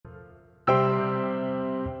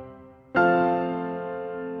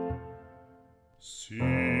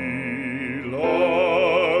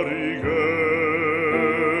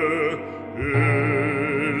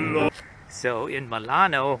So in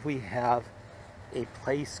Milano, we have a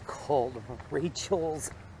place called Rachel's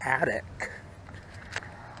Attic.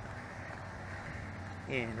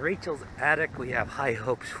 In Rachel's Attic, we have high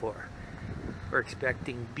hopes for. We're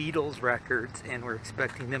expecting Beatles records, and we're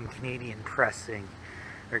expecting them Canadian pressing.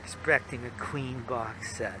 We're expecting a Queen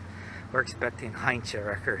box set. We're expecting Heintje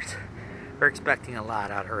records. We're expecting a lot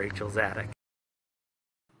out of Rachel's Attic.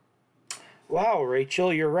 Wow,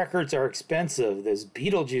 Rachel, your records are expensive. This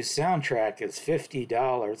Beetlejuice soundtrack is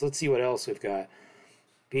 $50. Let's see what else we've got.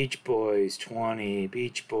 Beach Boys, 20.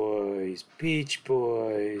 Beach Boys, Beach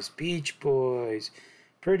Boys, Beach Boys.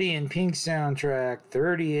 Pretty in Pink soundtrack,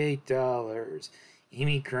 $38.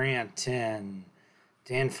 Amy Grant, 10.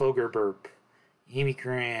 Dan Fogerburp, Amy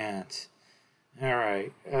Grant. All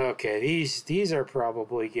right, okay, these are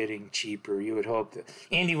probably getting cheaper. You would hope that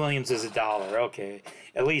Andy Williams is $1. Okay,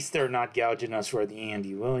 at least they're not gouging us for the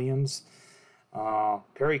Andy Williams.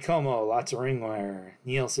 Perry Como, lots of ringwear.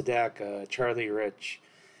 Neil Sedaka, Charlie Rich.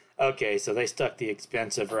 Okay, so they stuck the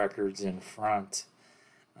expensive records in front.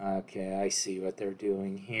 Okay, I see what they're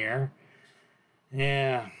doing here.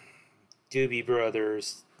 Yeah, Doobie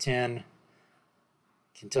Brothers, 10.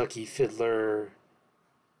 Kentucky Fiddler.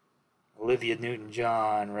 Olivia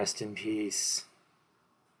Newton-John, rest in peace.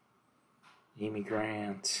 Amy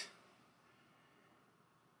Grant.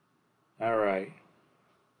 All right.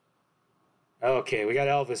 Okay, we got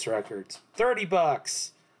Elvis records.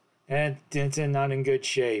 $30. And it's not in good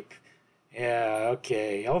shape. Yeah,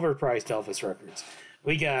 okay. Overpriced Elvis records.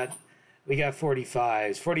 We got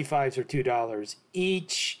 45s. 45s are $2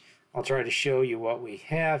 each. I'll try to show you what we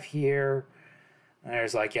have here.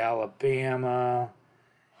 There's like Alabama.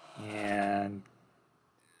 And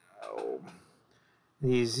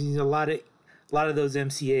these a lot of those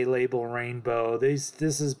MCA label rainbow. This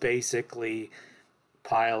is basically a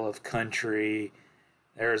pile of country.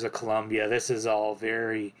 There's a Columbia. This is all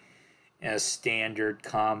very standard,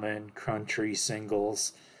 common country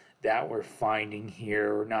singles that we're finding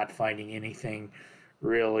here. We're not finding anything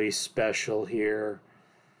really special here.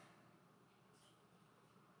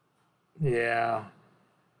 Yeah.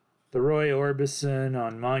 The Roy Orbison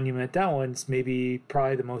on Monument. That one's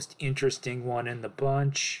probably the most interesting one in the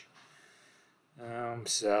bunch.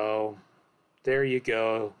 So there you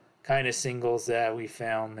go. Kind of singles that we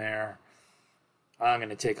found there. I'm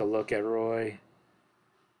going to take a look at Roy.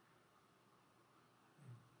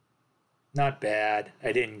 Not bad.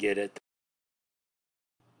 I didn't get it.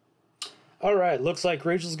 Alright, looks like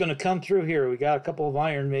Rachel's going to come through here. We got a couple of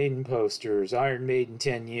Iron Maiden posters. Iron Maiden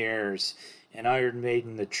 10 Years. And Iron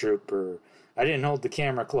Maiden the Trooper. I didn't hold the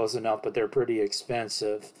camera close enough, but they're pretty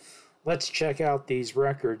expensive. Let's check out these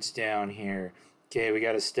records down here. Okay, we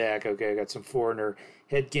got a stack. Okay, I got some Foreigner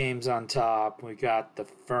head games on top. We got The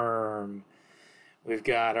Firm. We've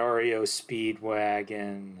got REO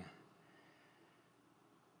Speedwagon.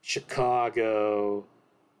 Chicago.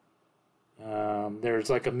 There's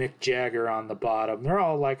like a Mick Jagger on the bottom. They're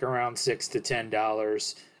all like around $6 to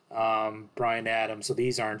 $10. Bryan Adams, so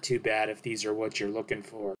these aren't too bad if these are what you're looking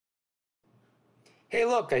for. Hey,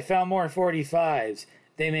 look, I found more 45s.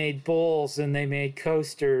 They made bowls and they made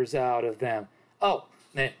coasters out of them. Oh,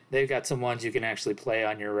 they've got some ones you can actually play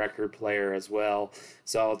on your record player as well.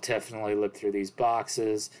 So I'll definitely look through these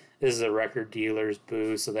boxes. This is a record dealer's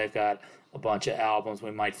booth, so they've got a bunch of albums.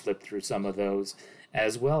 We might flip through some of those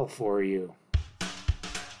as well for you.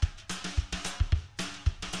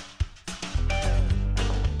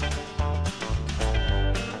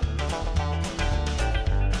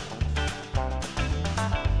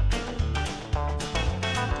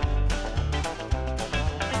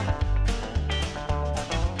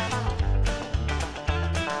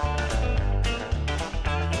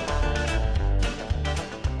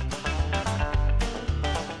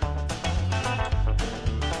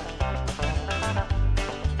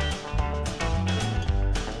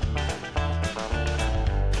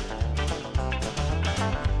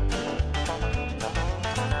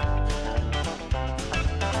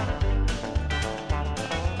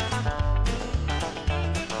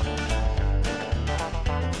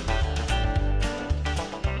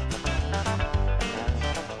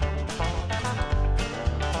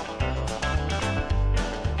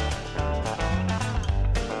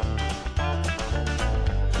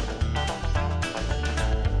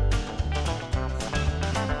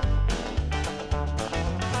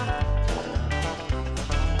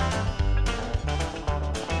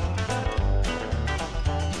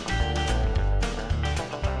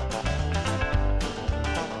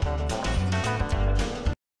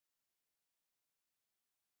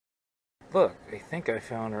 Look, I think I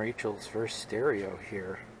found Rachel's first stereo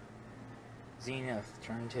here. Zenith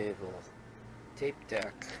turntable. tape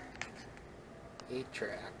deck,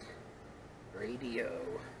 8-track, radio.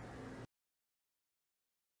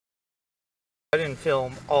 I didn't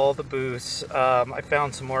film all the booths. I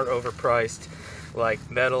found some more overpriced, like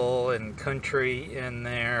metal and country in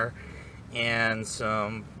there, and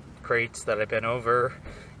some crates that I bent over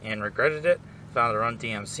and regretted it. Found a Run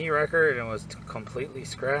DMC record and it was completely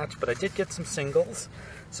scratched, but I did get some singles.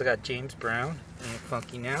 So I got James Brown, Ain't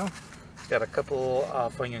Funky Now. Got a couple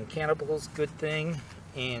Fun Young Cannibals, Good Thing,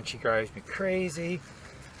 and She Drives Me Crazy.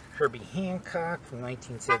 Herbie Hancock from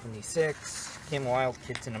 1976. Kim Wilde,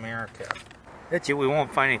 Kids in America. That's it, we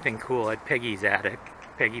won't find anything cool at Peggy's attic.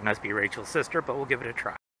 Peggy must be Rachel's sister, but we'll give it a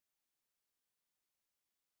try.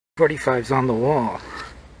 45's on the wall.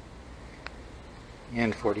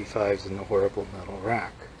 And 45's in the horrible metal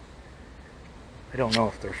rack. I don't know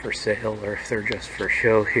if they're for sale or if they're just for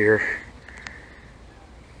show here.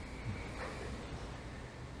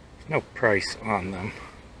 There's no price on them.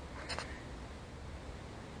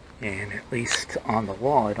 And at least on the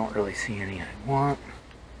wall, I don't really see any I want.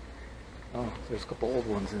 Oh, there's a couple old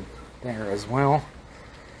ones in there as well.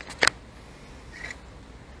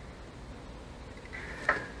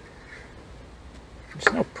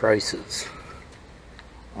 There's no prices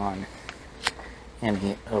on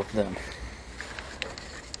any of them.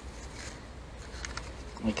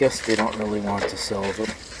 I guess they don't really want to sell them.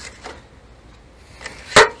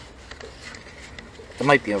 That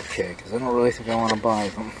might be okay, because I don't really think I want to buy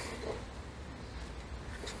them.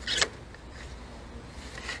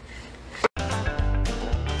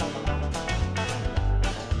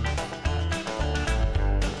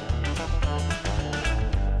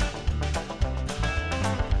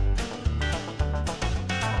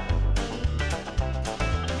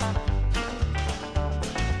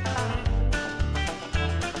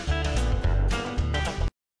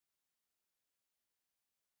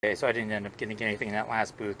 Okay, so I didn't end up getting anything in that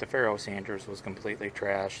last booth. The Pharoah Sanders was completely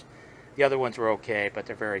trashed. The other ones were okay, but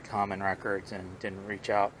they're very common records and didn't reach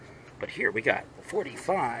out. But here we got the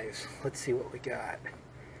 45s. Let's see what we got.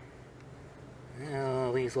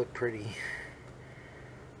 Oh, these look pretty.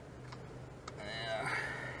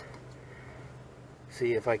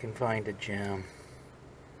 See if I can find a gem.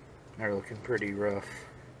 They're looking pretty rough.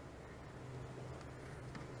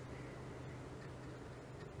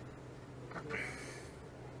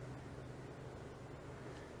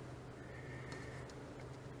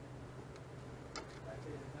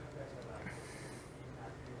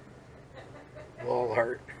 Wall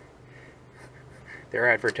art. They're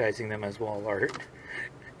advertising them as wall art,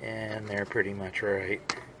 and they're pretty much right.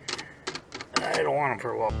 I don't want them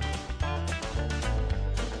for wall.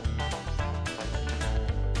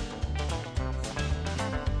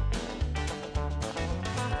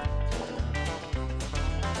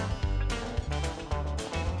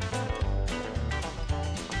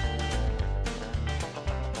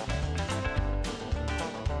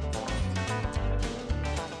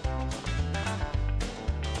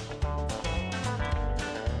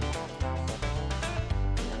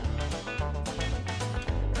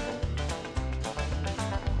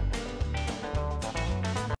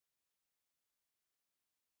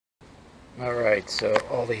 Alright, so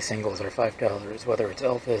all these singles are $5, whether it's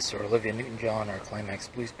Elvis or Olivia Newton-John or Climax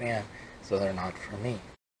Blues Band, so they're not for me.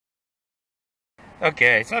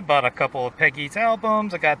 Okay, so I bought a couple of Peggy's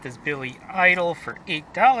albums. I got this Billy Idol for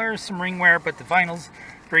 $8, some ringwear, but the vinyl's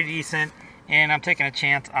pretty decent. And I'm taking a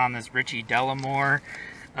chance on this Richie Delamore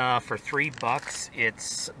for $3.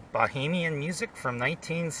 It's Bohemian music from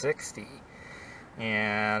 1960.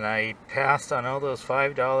 And I passed on all those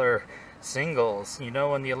 $5 singles. You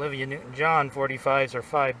know, when the Olivia Newton-John 45s are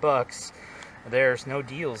 $5, there's no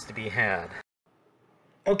deals to be had.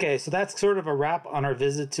 Okay, so that's sort of a wrap on our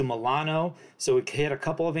visit to Milano. So we hit a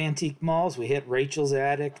couple of antique malls. We hit Rachel's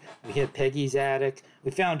attic. We hit Peggy's attic.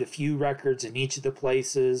 We found a few records in each of the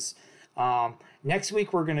places. Next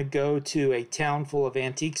week, we're going to go to a town full of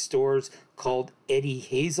antique stores called Eddie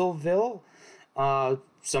Hazelville.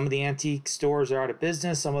 Some of the antique stores are out of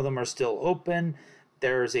business. Some of them are still open.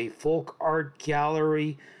 There's a folk art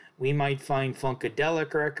gallery. We might find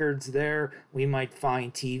Funkadelic records there. We might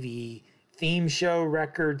find TV theme show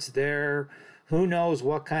records there. Who knows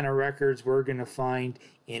what kind of records we're going to find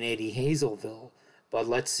in Eddie Hazelville. But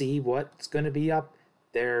let's see what's going to be up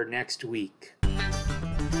there next week.